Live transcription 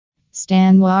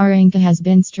Stan Wawrinka has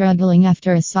been struggling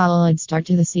after a solid start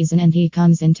to the season, and he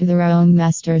comes into the Rome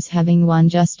Masters having won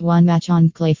just one match on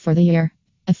clay for the year.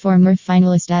 A former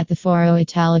finalist at the Foro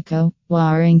Italico,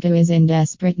 Wawrinka is in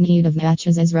desperate need of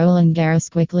matches as Roland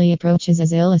Garros quickly approaches,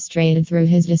 as illustrated through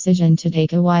his decision to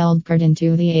take a wildcard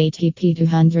into the ATP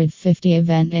 250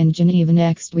 event in Geneva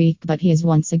next week, but he is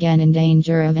once again in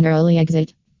danger of an early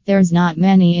exit. There's not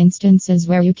many instances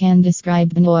where you can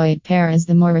describe Benoit Paire as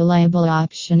the more reliable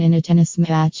option in a tennis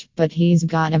match, but he's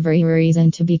got every reason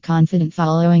to be confident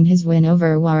following his win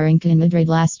over Wawrinka in Madrid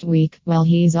last week, while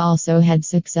he's also had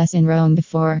success in Rome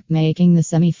before, making the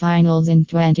semi-finals in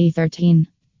 2013.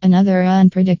 Another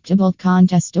unpredictable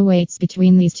contest awaits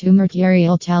between these two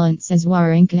mercurial talents as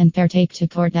Wawrinka and Paire take to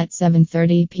court at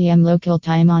 7:30 p.m. local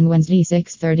time on Wednesday,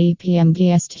 6:30 p.m.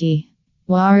 BST.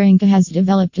 Wawrinka has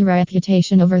developed a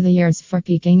reputation over the years for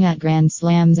peaking at Grand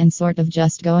Slams and sort of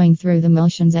just going through the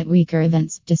motions at weaker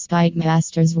events, despite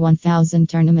Masters 1000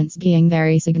 tournaments being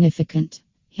very significant.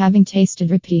 Having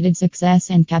tasted repeated success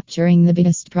and capturing the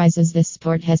biggest prizes this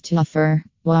sport has to offer,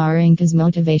 Wawrinka's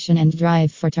motivation and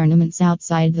drive for tournaments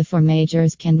outside the four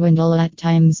majors can dwindle at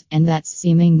times, and that's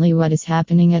seemingly what is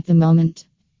happening at the moment.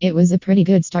 It was a pretty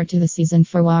good start to the season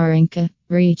for Wawrinka,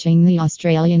 reaching the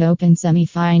Australian Open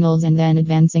semi-finals and then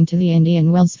advancing to the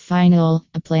Indian Wells final,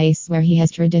 a place where he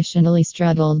has traditionally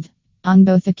struggled. On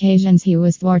both occasions he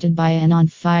was thwarted by an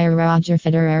on-fire Roger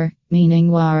Federer, meaning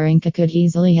Wawrinka could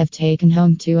easily have taken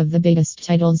home two of the biggest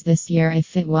titles this year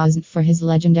if it wasn't for his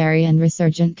legendary and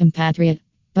resurgent compatriot.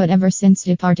 But ever since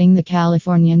departing the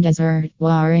Californian desert,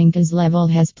 Wawrinka's level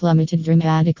has plummeted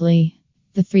dramatically.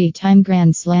 The three-time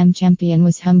Grand Slam champion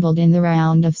was humbled in the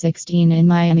round of 16 in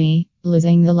Miami,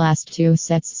 losing the last two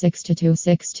sets 6-2,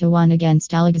 6-1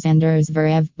 against Alexander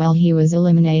Zverev, while he was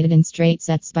eliminated in straight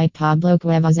sets by Pablo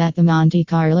Cuevas at the Monte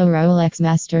Carlo Rolex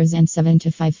Masters and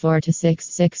 7-5, 4-6,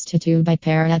 6-2 by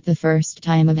Paire at the first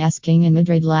time of asking in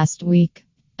Madrid last week.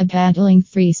 A battling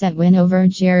three-set win over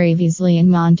Jerry Veasley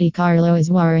in Monte Carlo is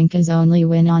Wawrinka's only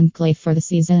win on clay for the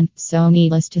season, so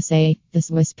needless to say, the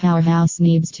Swiss powerhouse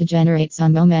needs to generate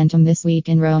some momentum this week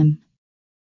in Rome.